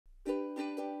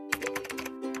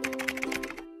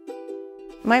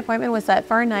My appointment was set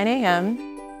for 9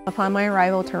 a.m. Upon my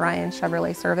arrival to Ryan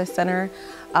Chevrolet Service Center,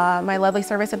 my lovely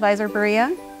service advisor,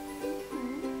 Bria,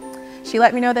 she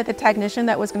let me know that the technician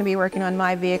that was going to be working on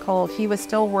my vehicle, he was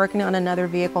still working on another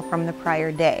vehicle from the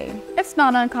prior day. It's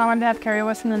not uncommon to have carry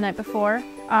with from the night before.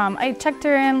 I checked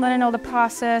her in, let her know the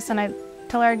process, and I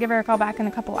told her I'd give her a call back in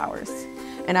a couple hours.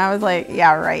 And I was like,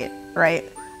 yeah, right.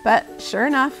 But sure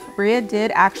enough, Bria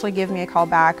did actually give me a call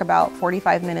back about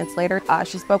 45 minutes later.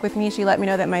 She spoke with me, she let me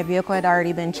know that my vehicle had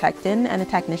already been checked in and the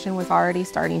technician was already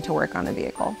starting to work on the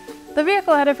vehicle. The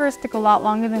vehicle had at first took a lot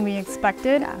longer than we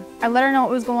expected. Yeah. I let her know what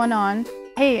was going on.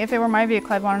 Hey, if it were my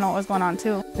vehicle, I'd want to know what was going on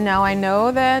too. Now I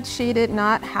know that she did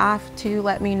not have to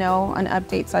let me know an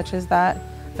update such as that,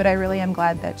 but I really am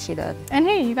glad that she did. And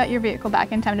hey, you got your vehicle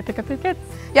back in time to pick up your kids.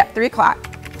 Yep, 3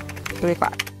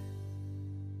 o'clock.